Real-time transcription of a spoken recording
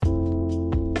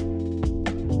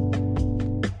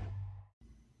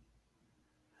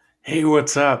Hey,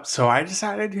 what's up? So I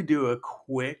decided to do a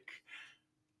quick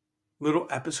little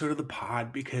episode of the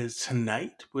pod because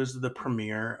tonight was the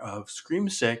premiere of Scream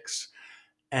 6,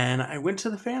 and I went to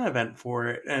the fan event for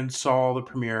it and saw the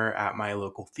premiere at my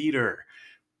local theater.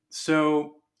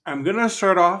 So I'm going to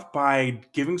start off by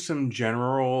giving some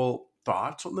general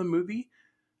thoughts on the movie,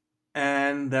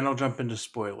 and then I'll jump into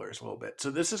spoilers a little bit.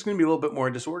 So this is going to be a little bit more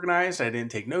disorganized. I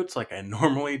didn't take notes like I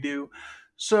normally do.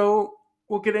 So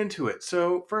we'll get into it.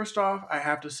 So, first off, I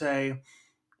have to say,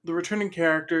 the returning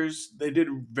characters, they did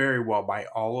very well by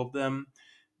all of them.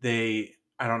 I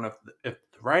don't know if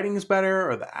the writing is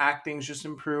better or the acting's just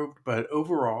improved, but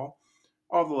overall,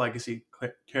 all the legacy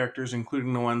characters,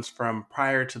 including the ones from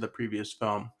prior to the previous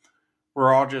film,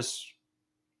 were all just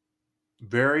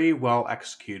very well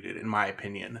executed, in my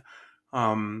opinion.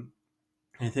 Um,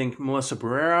 I think Melissa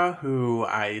Barrera, who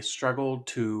I struggled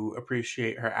to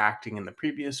appreciate her acting in the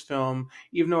previous film,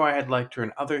 even though I had liked her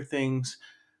in other things,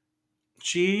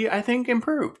 she I think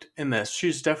improved in this.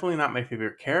 She's definitely not my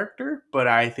favorite character, but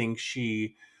I think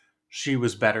she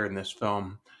was better in this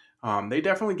film. They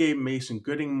definitely gave Mason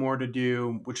Gooding more to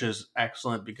do, which is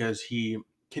excellent because he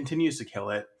continues to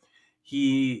kill it.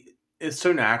 He is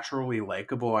so naturally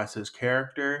likable as his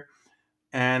character,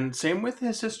 and same with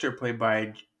his sister, played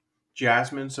by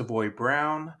Jasmine Savoy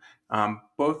Brown.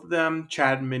 Both of them,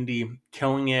 Chad and Mindy,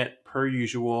 killing it per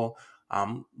usual.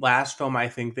 Last film, I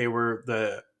think they were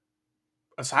the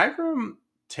aside from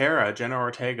Tara, Jenna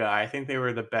Ortega, I think they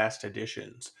were the best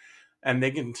additions. And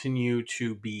they continue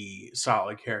to be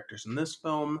solid characters in this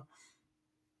film.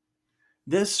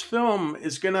 This film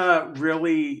is gonna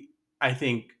really, I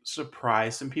think,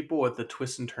 surprise some people with the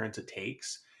twists and turns it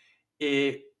takes.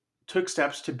 It took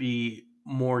steps to be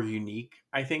more unique,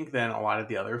 I think, than a lot of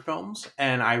the other films,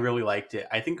 and I really liked it.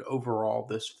 I think overall,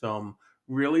 this film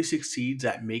really succeeds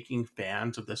at making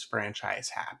fans of this franchise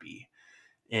happy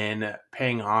in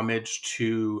paying homage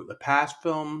to the past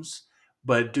films,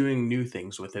 but doing new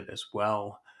things with it as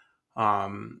well.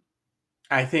 Um,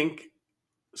 I think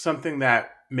something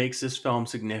that makes this film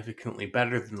significantly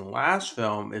better than the last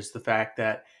film is the fact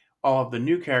that all of the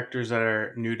new characters that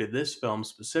are new to this film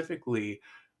specifically,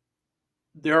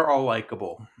 they're all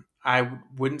likable.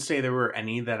 Wouldn't say there were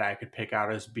any that I could pick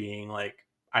out as being like,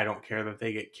 I don't care that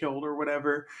they get killed or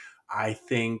whatever. I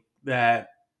think that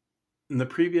in the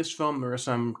previous film, there were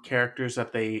some characters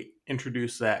that they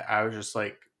introduced that I was just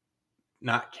like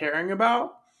not caring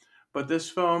about. But this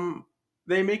film,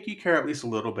 they make you care at least a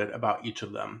little bit about each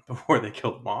of them before they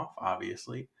kill them off,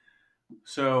 obviously.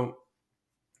 So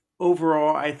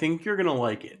overall, I think you're gonna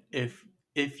like it.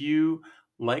 If you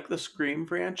like the Scream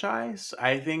franchise,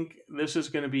 I think this is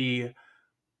gonna be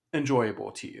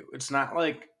enjoyable to you. It's not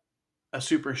like a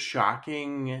super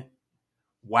shocking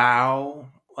wow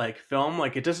like film.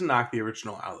 Like it doesn't knock the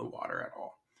original out of the water at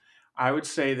all. I would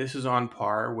say this is on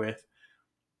par with.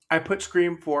 I put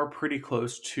Scream 4 pretty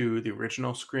close to the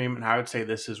original Scream, and I would say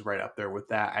this is right up there with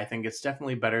that. I think it's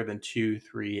definitely better than 2,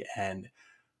 3, and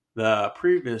the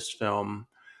previous film.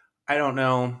 I don't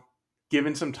know.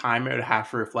 Given some time, I would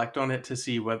have to reflect on it to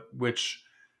see which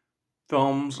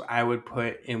films I would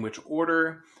put in which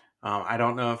order. I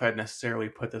don't know if I'd necessarily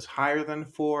put this higher than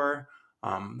 4.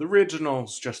 The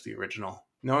original's just the original.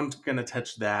 No one's going to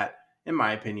touch that, in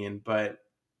my opinion, but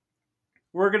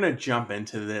we're going to jump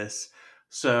into this.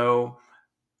 So,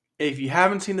 if you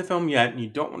haven't seen the film yet and you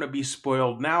don't want to be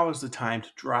spoiled, now is the time to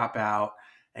drop out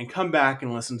and come back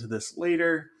and listen to this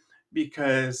later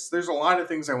because there's a lot of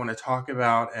things I want to talk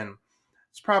about, and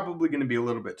it's probably going to be a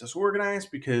little bit disorganized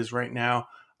because right now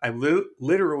I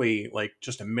literally, like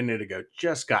just a minute ago,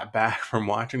 just got back from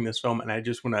watching this film, and I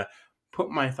just want to put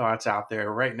my thoughts out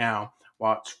there right now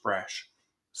while it's fresh.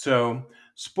 So,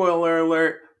 spoiler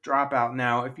alert, drop out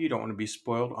now if you don't want to be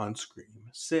spoiled on Scream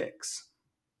 6.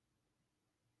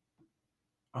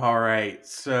 All right,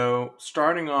 so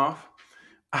starting off,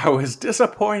 I was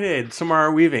disappointed.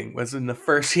 Samara Weaving was in the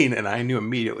first scene, and I knew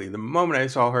immediately the moment I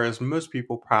saw her, as most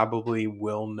people probably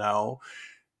will know,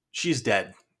 she's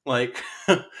dead. Like,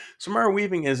 Samara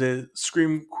Weaving is a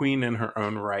scream queen in her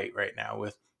own right now,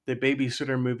 with the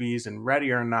babysitter movies and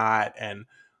Ready or Not, and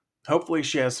hopefully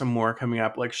she has some more coming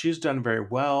up. Like, she's done very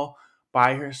well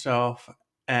by herself,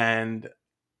 and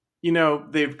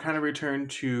they've kind of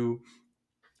returned to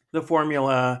the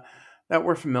formula that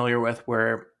we're familiar with,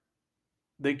 where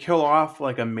they kill off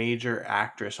like a major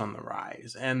actress on the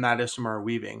rise, and that is Samara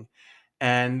Weaving.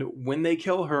 And when they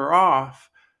kill her off,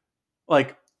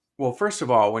 like, well, first of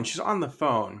all, when she's on the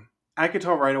phone, I could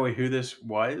tell right away who this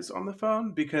was on the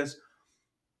phone because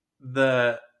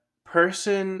the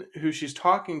person who she's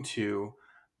talking to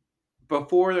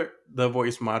before the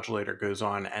voice modulator goes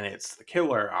on and it's the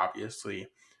killer, obviously,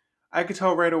 I could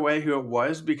tell right away who it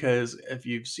was because if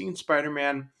you've seen Spider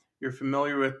Man, you're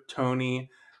familiar with Tony.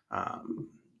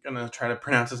 Gonna try to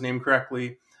pronounce his name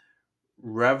correctly.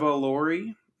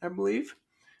 Revelori, I believe.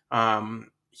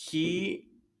 He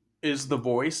is the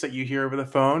voice that you hear over the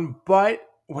phone. But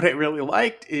what I really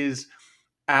liked is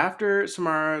after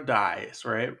Samara dies,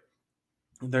 right?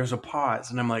 There's a pause,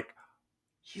 and I'm like,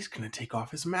 he's gonna take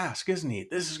off his mask, isn't he?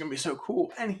 This is gonna be so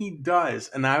cool, and he does.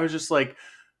 And I was just like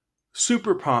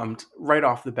super pumped right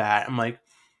off the bat. I'm like,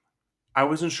 I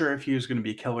wasn't sure if he was going to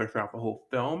be a killer throughout the whole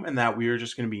film, and that we were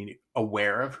just going to be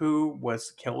aware of who was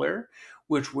the killer,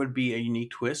 which would be a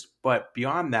unique twist. But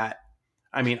beyond that,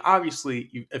 I mean,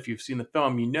 obviously, if you've seen the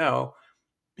film, you know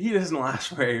he doesn't last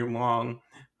very long.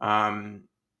 Um,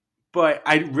 but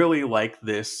I really like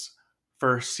this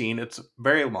first scene. It's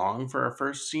very long for a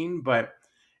first scene, but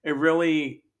it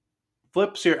really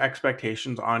flips your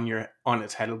expectations on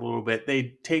its head a little bit.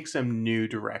 They take some new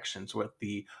directions with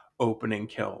the opening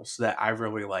kills that I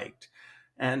really liked.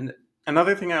 And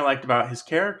another thing I liked about his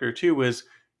character too was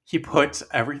he puts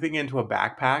everything into a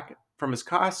backpack from his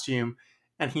costume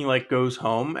and he like goes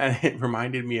home, and it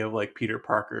reminded me of like Peter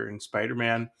Parker in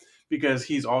Spider-Man because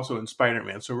he's also in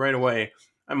Spider-Man. So right away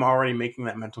I'm already making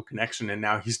that mental connection, and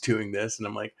now he's doing this and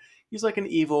I'm like, he's like an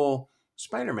evil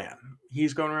Spider-Man.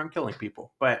 He's going around killing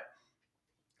people. But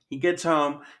he gets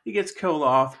home, he gets killed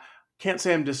off. Can't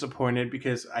say I'm disappointed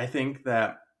because I think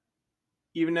that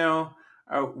even though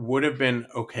I would have been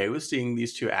okay with seeing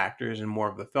these two actors in more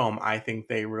of the film, I think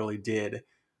they really did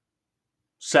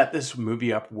set this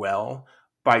movie up well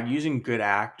by using good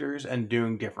actors and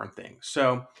doing different things.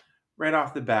 So, right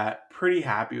off the bat, pretty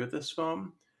happy with this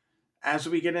film. As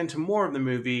we get into more of the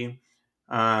movie,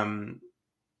 um,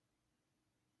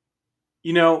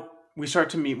 we start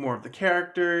to meet more of the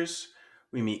characters.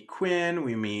 We meet Quinn,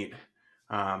 we meet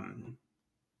um,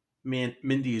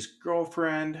 Mindy's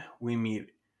girlfriend. We meet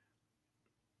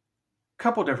a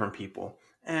couple different people,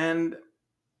 and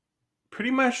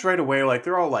pretty much right away, like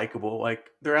they're all likable. Like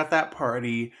they're at that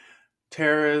party.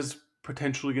 Tara's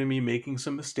potentially going to be making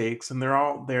some mistakes, and they're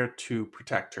all there to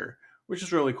protect her, which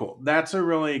is really cool. That's a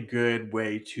really good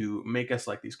way to make us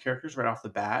like these characters right off the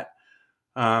bat.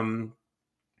 Um,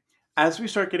 as we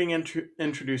start getting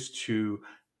introduced to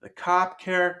the cop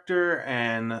character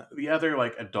and the other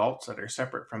like adults that are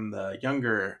separate from the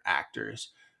younger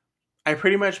actors, I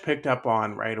pretty much picked up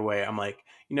on right away. I'm like,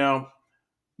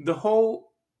 the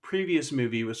whole previous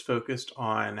movie was focused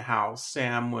on how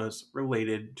Sam was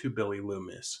related to Billy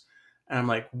Loomis. And I'm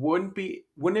like, wouldn't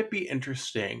it be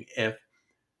interesting if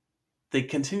they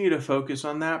continue to focus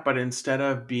on that, but instead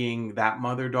of being that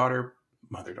mother daughter,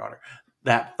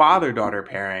 that father daughter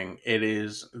pairing, it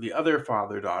is the other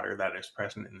father daughter that is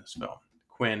present in this film,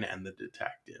 Quinn and the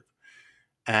detective.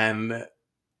 And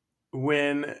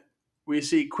when we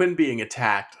see Quinn being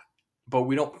attacked, but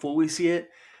we don't fully see it,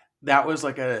 that was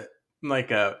like a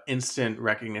instant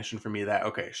recognition for me that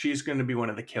okay, she's going to be one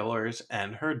of the killers,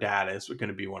 and her dad is going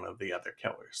to be one of the other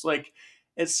killers. Like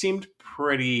it seemed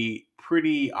pretty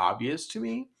obvious to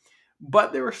me,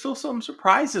 but there were still some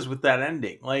surprises with that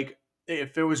ending. Like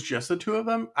if it was just the two of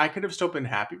them, I could have still been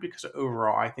happy because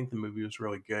overall I think the movie was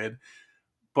really good.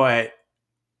 But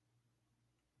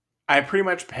I pretty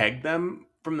much pegged them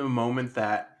from the moment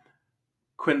that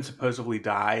Quinn supposedly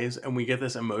dies, and we get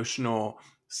this emotional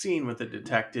scene with the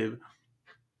detective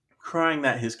crying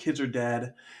that his kids are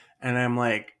dead. And I'm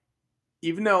like,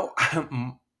 even though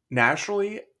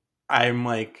naturally I'm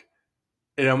like,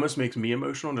 it almost makes me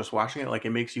emotional just watching it. Like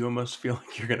it makes you almost feel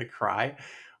like you're going to cry.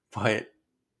 But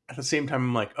at the same time,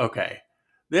 I'm like, okay,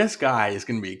 this guy is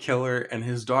going to be a killer, and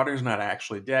his daughter's not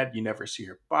actually dead. You never see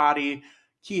her body.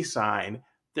 Key sign,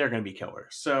 they're going to be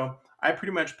killers. So I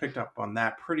pretty much picked up on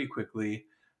that pretty quickly.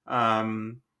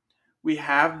 Um, we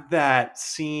have that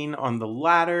scene on the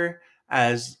ladder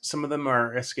as some of them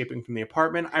are escaping from the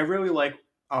apartment. I really like,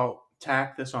 I'll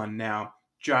tack this on now,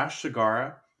 Josh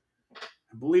Segara.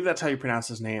 I believe that's how you pronounce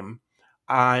his name.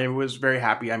 I was very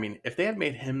happy. I mean, if they had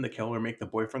made him the killer, make the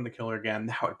boyfriend the killer again,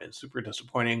 that would have been super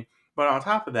disappointing. But on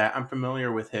top of that, I'm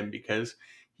familiar with him because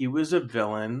he was a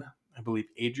villain. I believe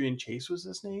Adrian Chase was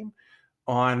his name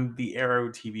on the Arrow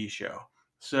TV show.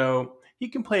 So he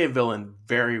can play a villain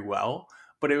very well,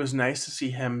 but it was nice to see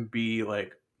him be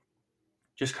like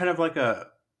just kind of like a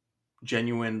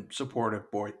genuine supportive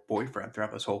boyfriend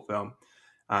throughout this whole film.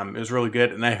 It was really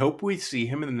good, and I hope we see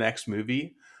him in the next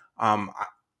movie.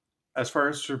 As far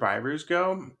as survivors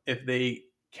go, if they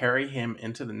carry him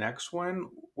into the next one,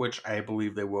 which I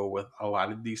believe they will with a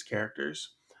lot of these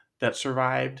characters that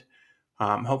survived,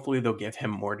 Hopefully they'll give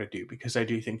him more to do because I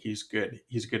do think he's good.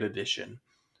 He's a good addition.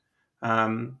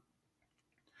 Um,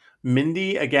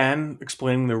 Mindy again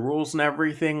explaining the rules and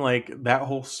everything, like that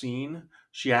whole scene,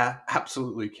 she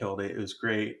absolutely killed it. It was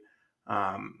great.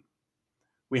 Um,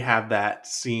 we have that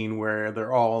scene where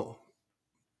they're all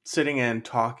sitting and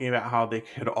talking about how they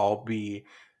could all be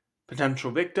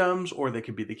potential victims or they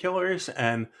could be the killers,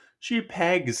 and she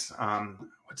pegs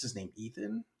what's his name,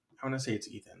 Ethan. I want to say it's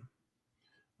Ethan.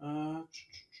 Uh,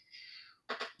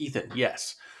 Ethan,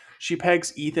 yes. She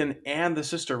pegs Ethan and the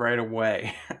sister right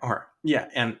away. Or, yeah,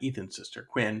 and Ethan's sister,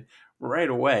 Quinn, right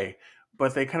away.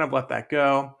 But they kind of let that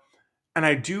go. And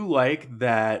I do like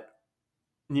that,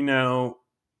 you know,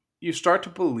 you start to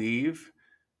believe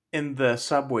in the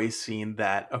subway scene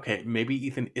that, okay, maybe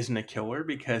Ethan isn't a killer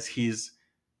because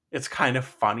it's kind of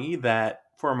funny that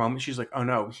for a moment she's like, oh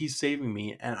no, he's saving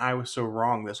me. And I was so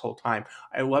wrong this whole time.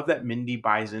 I love that Mindy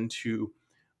buys into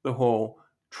the whole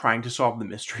trying to solve the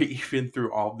mystery even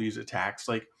through all of these attacks.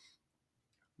 Like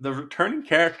the returning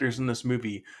characters in this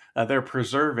movie, they're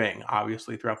preserving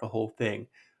obviously throughout the whole thing,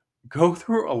 go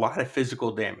through a lot of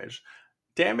physical damage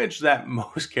that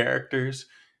most characters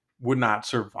would not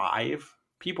survive.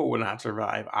 People would not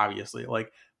survive, obviously.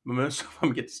 Like most of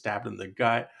them get stabbed in the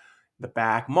gut, the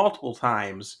back, multiple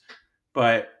times,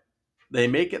 but they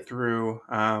make it through.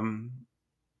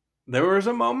 There was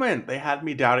a moment they had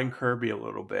me doubting Kirby a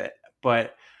little bit,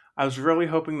 but I was really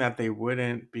hoping that they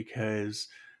wouldn't because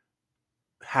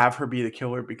have her be the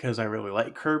killer because I really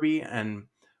like Kirby and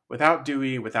without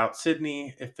Dewey, without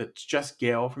Sydney, if it's just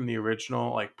Gale from the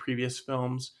original like previous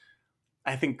films,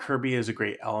 I think Kirby is a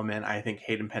great element. I think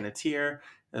Hayden Panettiere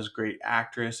is a great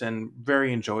actress and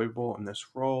very enjoyable in this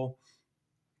role.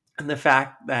 And the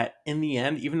fact that in the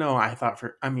end, even though I thought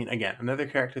I mean, again, another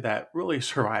character that really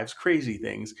survives crazy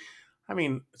things. I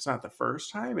mean, it's not the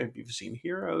first time if you've seen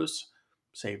Heroes,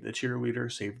 Save the Cheerleader,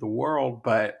 Save the World,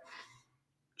 but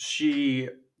she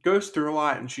goes through a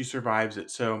lot and she survives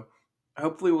it. So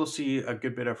hopefully we'll see a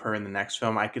good bit of her in the next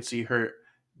film. I could see her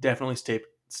definitely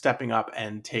stepping up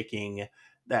and taking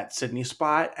that Sydney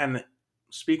spot. And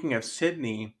speaking of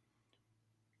Sydney,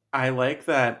 I like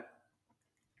that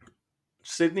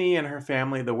Sydney and her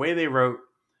family, the way they wrote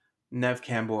Nev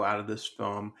Campbell out of this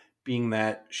film, being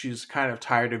that she's kind of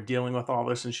tired of dealing with all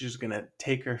this and she's going to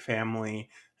take her family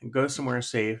and go somewhere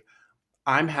safe.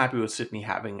 I'm happy with Sydney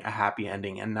having a happy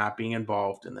ending and not being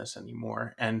involved in this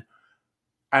anymore. And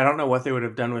I don't know what they would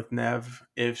have done with Nev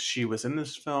if she was in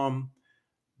this film,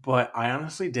 but I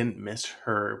honestly didn't miss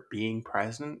her being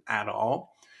present at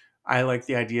all. I like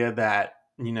the idea that,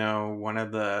 one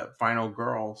of the final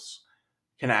girls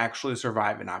can actually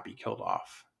survive and not be killed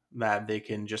off, that they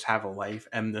can just have a life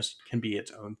and this can be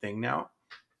its own thing now.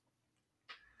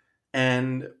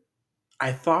 And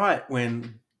I thought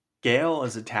when Gale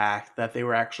is attacked that they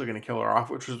were actually going to kill her off,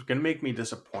 which was going to make me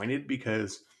disappointed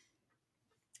because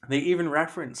they even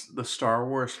reference the Star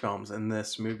Wars films in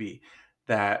this movie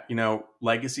that,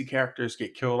 legacy characters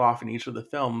get killed off in each of the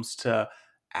films to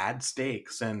add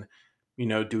stakes. And,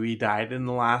 Dewey died in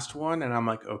the last one. And I'm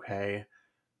like, okay,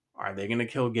 are they going to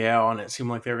kill Gale? And it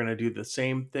seemed like they were going to do the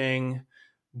same thing.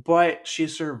 But she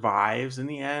survives in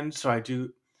the end. So I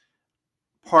do,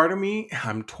 part of me,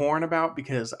 I'm torn about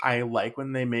because I like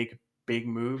when they make big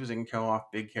moves and kill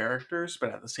off big characters.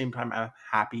 But at the same time, I'm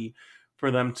happy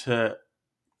for them to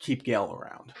keep Gale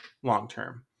around long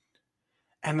term.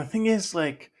 And the thing is,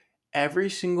 like, every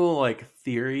single like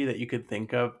theory that you could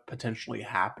think of potentially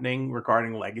happening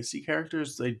regarding legacy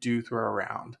characters, they do throw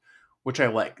around, which I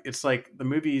like. It's like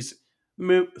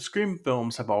the Scream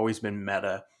films have always been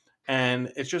meta,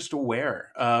 and it's just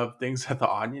aware of things that the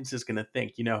audience is going to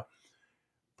think.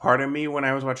 Part of me when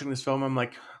I was watching this film, I'm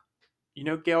like,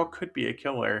 Gail could be a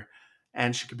killer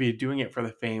and she could be doing it for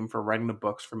the fame, for writing the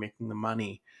books, for making the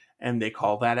money. And they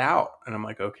call that out. And I'm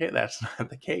like, okay, that's not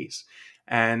the case.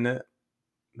 And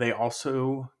they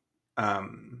also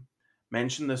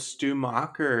mentioned the Stu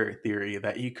Macher theory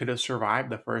that he could have survived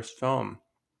the first film.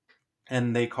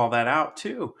 And they call that out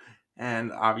too.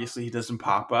 And obviously, he doesn't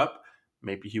pop up.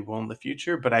 Maybe he will in the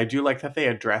future. But I do like that they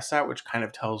address that, which kind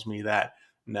of tells me that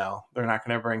no, they're not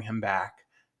going to bring him back.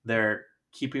 They're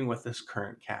keeping with this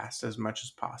current cast as much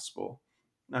as possible.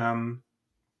 Um,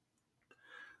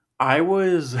 I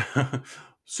was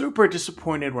super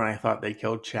disappointed when I thought they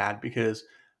killed Chad because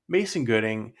Mason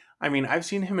Gooding, I mean, I've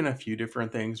seen him in a few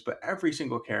different things, but every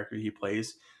single character he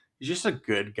plays, he's just a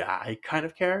good guy kind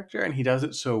of character, and he does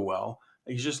it so well.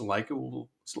 He's just likable,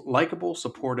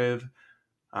 supportive.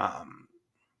 Um,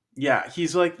 yeah,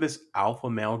 he's like this alpha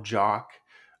male jock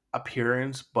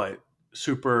appearance, but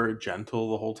super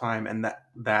gentle the whole time, and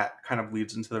that kind of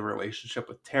leads into the relationship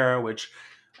with Tara, which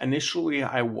initially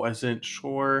I wasn't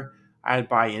sure I'd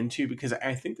buy into because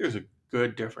I think there's a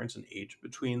good difference in age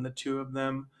between the two of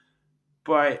them.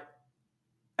 But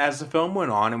as the film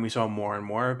went on and we saw more and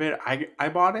more of it, I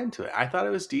bought into it. I thought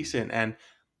it was decent, and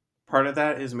part of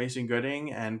that is Mason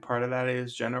Gooding, and part of that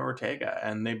is Jenna Ortega,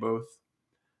 and they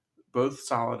both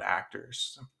solid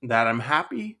actors that I'm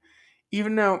happy.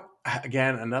 Even though,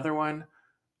 again, another one.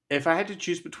 If I had to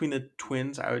choose between the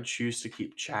twins, I would choose to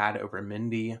keep Chad over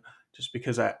Mindy, just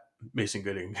because Mason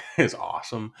Gooding is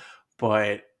awesome.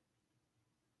 But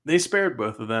they spared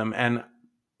both of them, and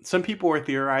some people were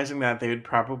theorizing that they would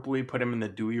probably put him in the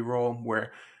Dewey role,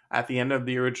 where at the end of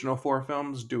the original four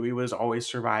films, Dewey was always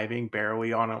surviving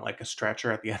barely on a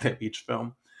stretcher at the end of each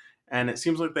film, and it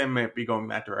seems like they might be going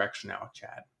that direction now with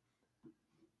Chad.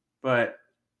 But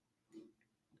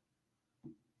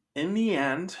in the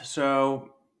end, so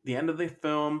the end of the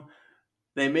film,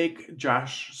 they make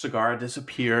Josh Segarra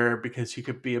disappear because he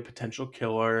could be a potential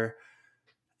killer,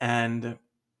 and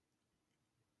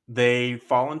they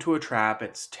fall into a trap.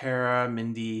 It's Tara,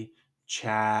 Mindy,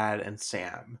 Chad, and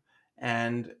Sam,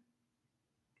 and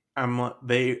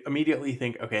they immediately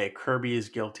think, okay, Kirby is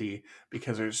guilty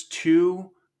because there's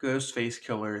two ghost face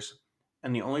killers,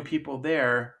 and the only people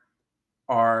there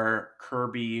are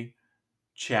Kirby,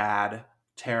 Chad,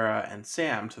 Tara, and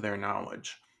Sam, to their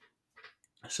knowledge.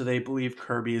 So they believe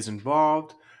Kirby is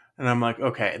involved. And I'm like,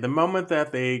 okay, the moment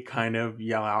that they kind of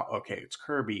yell out, okay, it's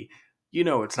Kirby,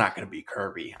 it's not going to be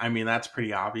Kirby. I mean, that's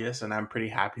pretty obvious. And I'm pretty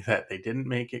happy that they didn't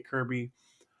make it Kirby.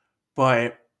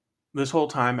 But this whole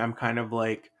time, I'm kind of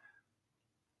like,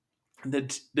 the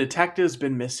detective's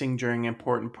been missing during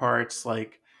important parts.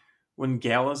 Like when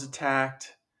Gale is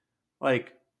attacked,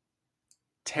 like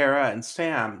Tara and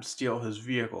Sam steal his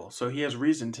vehicle. So he has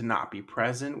reason to not be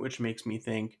present, which makes me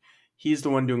think he's the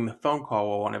one doing the phone call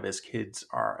while one of his kids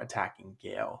are attacking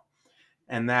Gale.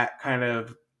 And that kind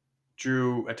of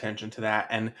drew attention to that.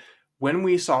 And when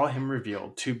we saw him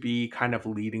revealed to be kind of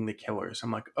leading the killers,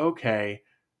 I'm like, okay,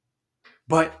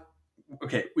 but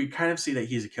okay, we kind of see that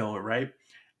he's a killer, right?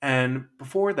 And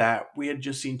before that, we had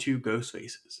just seen two ghost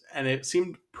faces, and it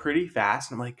seemed pretty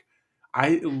fast. And I'm like,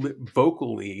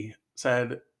 vocally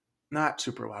said, not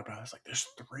super loud, but I was like, there's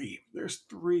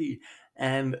three.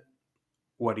 And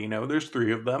what do you know? There's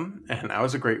three of them. And that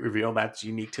was a great reveal. That's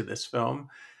unique to this film.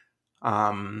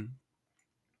 Um,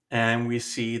 and we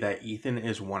see that Ethan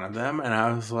is one of them. And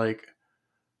I was like,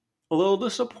 a little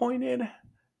disappointed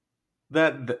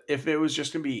that if it was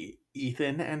just going to be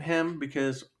Ethan and him,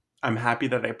 because I'm happy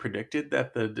that I predicted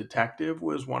that the detective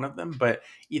was one of them, but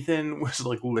Ethan was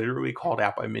like literally called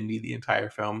out by Mindy the entire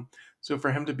film. So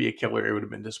for him to be a killer, it would have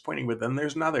been disappointing. But then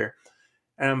there's another.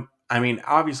 I mean,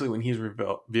 obviously, when he's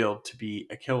revealed to be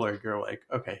a killer, you're like,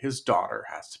 okay, his daughter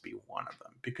has to be one of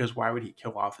them, because why would he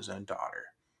kill off his own daughter?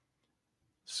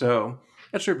 So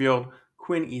it's revealed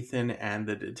Quinn, Ethan, and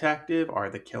the detective are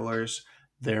the killers.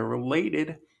 They're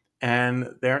related,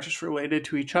 and they're not just related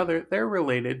to each other, they're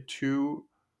related to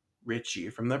Richie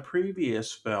from the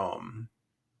previous film.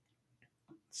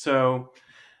 So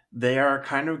they are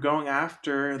kind of going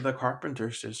after the Carpenter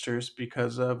sisters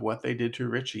because of what they did to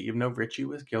Richie. Even though Richie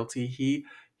was guilty,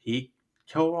 he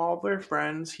killed all their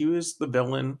friends. He was the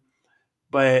villain.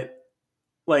 But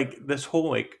like this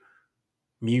whole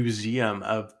museum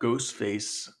of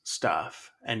Ghostface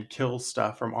stuff and kill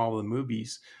stuff from all the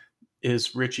movies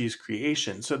is Richie's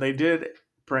creation. So they did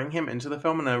bring him into the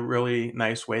film in a really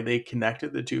nice way. They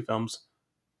connected the two films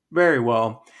very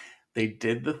well. They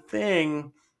did the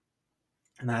thing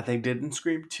that they did in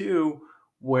Scream 2,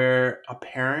 where a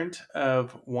parent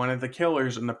of one of the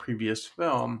killers in the previous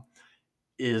film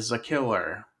is a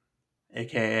killer,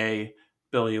 aka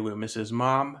Billy Loomis's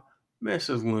mom,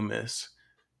 Mrs. Loomis.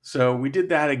 So we did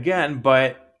that again,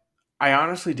 but I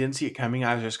honestly didn't see it coming.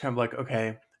 I was just kind of like,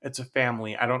 okay, it's a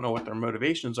family. I don't know what their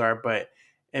motivations are, but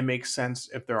it makes sense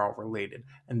if they're all related.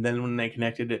 And then when they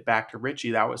connected it back to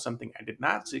Richie, that was something I did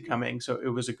not see coming. So it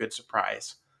was a good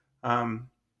surprise. Um,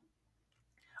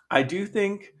 I do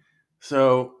think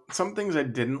so. Some things I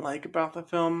didn't like about the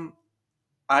film,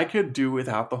 I could do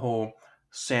without the whole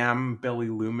Sam Billy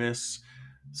Loomis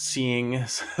seeing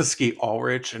Skeet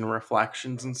Ulrich and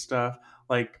reflections and stuff.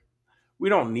 Like, we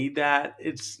don't need that.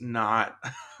 It's not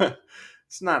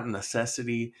it's not a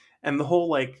necessity. And the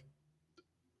whole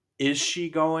is she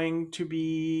going to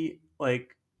be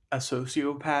like a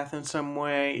sociopath in some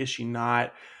way? Is she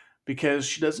not? Because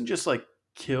she doesn't just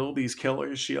kill these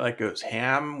killers. She goes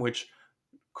ham, which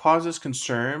causes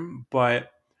concern, but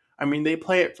I mean they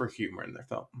play it for humor in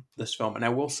this film. And I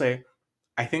will say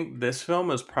I think this film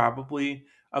is probably,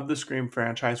 of the Scream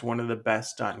franchise, one of the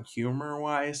best done humor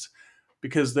wise,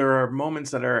 because there are moments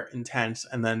that are intense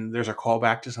and then there's a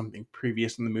callback to something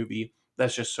previous in the movie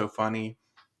that's just so funny,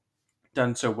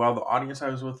 done so well. The audience I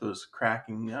was with was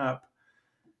cracking up.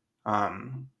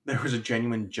 There was a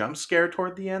genuine jump scare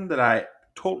toward the end that I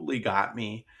totally got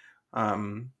me.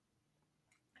 Um,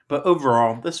 but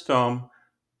overall, this film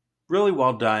really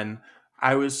well done.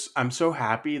 I'm so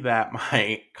happy that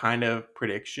my kind of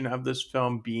prediction of this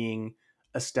film being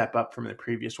a step up from the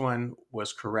previous one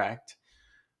was correct.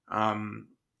 Um,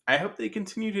 I hope they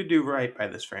continue to do right by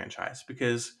this franchise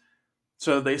because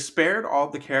so they spared all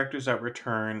the characters that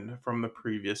returned from the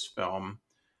previous film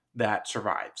that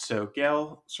survived. So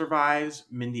Gail survives,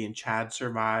 Mindy and Chad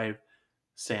survive,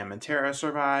 Sam and Tara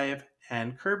survive,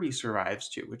 and Kirby survives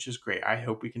too, which is great. I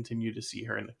hope we continue to see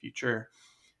her in the future.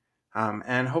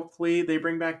 And hopefully they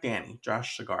bring back Danny,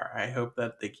 Josh Cigar. I hope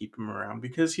that they keep him around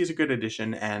because he's a good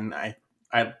addition, and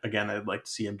I'd like to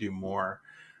see him do more.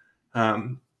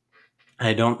 Um,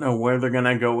 I don't know where they're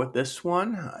gonna go with this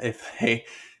one.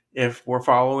 If we're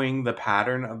following the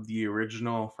pattern of the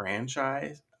original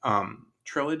franchise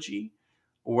trilogy,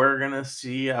 we're gonna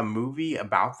see a movie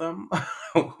about them,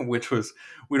 which was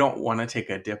we don't want to take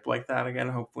a dip like that again.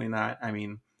 Hopefully not. I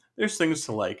mean, there's things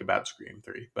to like about Scream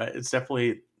 3, but it's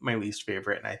definitely my least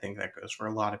favorite, and I think that goes for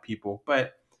a lot of people.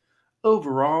 But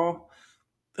overall,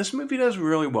 this movie does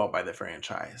really well by the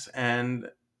franchise, and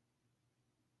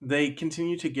they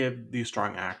continue to give these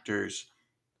strong actors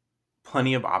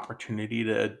plenty of opportunity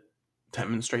to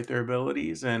demonstrate their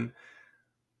abilities. And,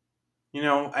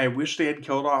 I wish they had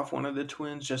killed off one of the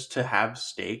twins just to have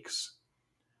stakes.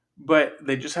 But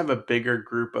they just have a bigger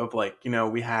group of, like,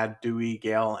 we had Dewey,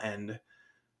 Gale, and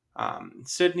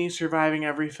Sydney surviving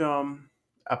every film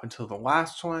up until the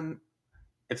last one.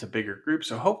 It's a bigger group.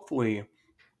 So hopefully,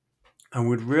 I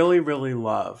would really, really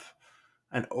love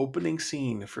an opening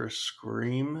scene for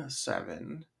Scream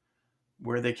 7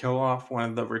 where they kill off one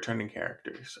of the returning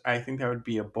characters. I think that would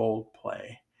be a bold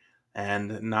play.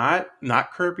 And not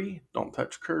Kirby, don't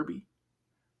touch Kirby,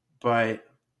 but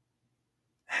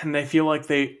and I feel like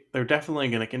they're definitely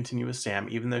going to continue with Sam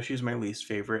even though she's my least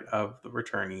favorite of the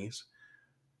returnees.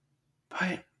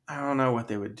 But I don't know what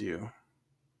they would do.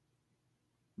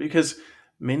 Because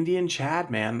Mindy and Chad,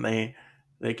 man,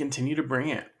 they continue to bring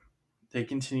it. They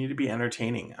continue to be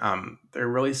entertaining. They're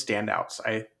really standouts.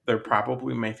 They're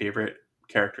probably my favorite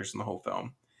characters in the whole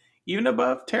film, even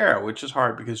above Tara, which is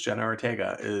hard because Jenna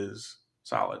Ortega is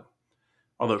solid.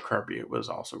 Although Kirby was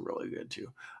also really good too.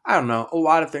 I don't know, a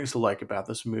lot of things to like about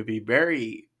this movie.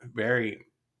 Very, very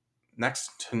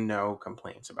next to no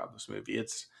complaints about this movie.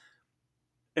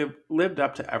 It lived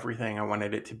up to everything I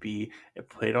wanted it to be. It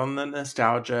played on the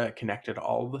nostalgia, it connected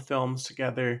all the films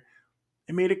together.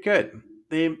 It made it good.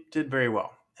 They did very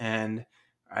well. And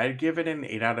I'd give it an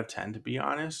 8 out of 10, to be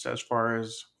honest, as far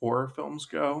as horror films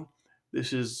go.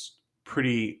 This is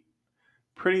pretty,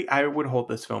 I would hold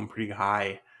this film pretty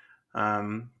high.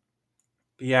 Um,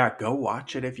 but yeah, go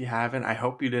watch it if you haven't. I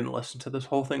hope you didn't listen to this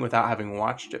whole thing without having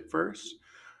watched it first.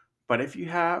 But if you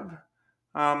have,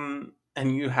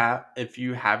 if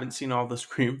you haven't seen all the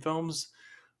Scream films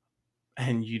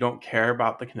and you don't care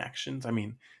about the connections, I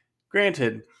mean,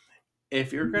 granted,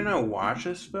 if you're gonna watch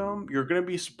this film, you're gonna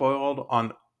be spoiled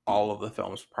on all of the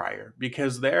films prior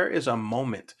because there is a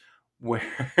moment where,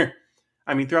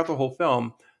 I mean, throughout the whole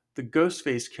film, the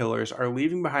Ghostface killers are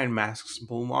leaving behind masks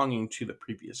belonging to the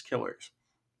previous killers.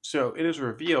 So it is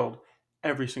revealed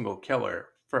every single killer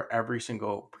for every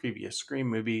single previous Scream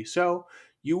movie. So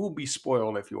you will be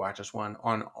spoiled if you watch this one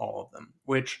on all of them,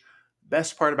 which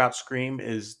best part about Scream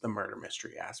is the murder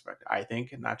mystery aspect, I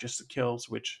think, not just the kills,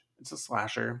 which it's a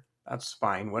slasher. That's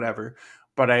fine, whatever.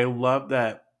 But I love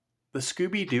that the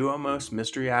Scooby Doo almost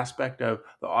mystery aspect of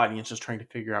the audience is trying to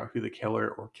figure out who the killer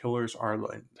or killers are the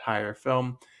entire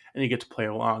film, and you get to play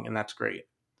along, and that's great.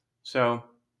 So,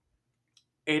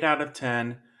 8 out of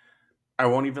 10. I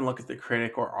won't even look at the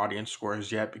critic or audience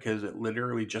scores yet because it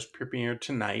literally just premiered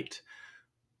tonight.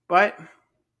 But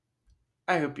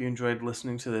I hope you enjoyed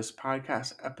listening to this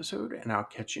podcast episode, and I'll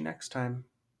catch you next time.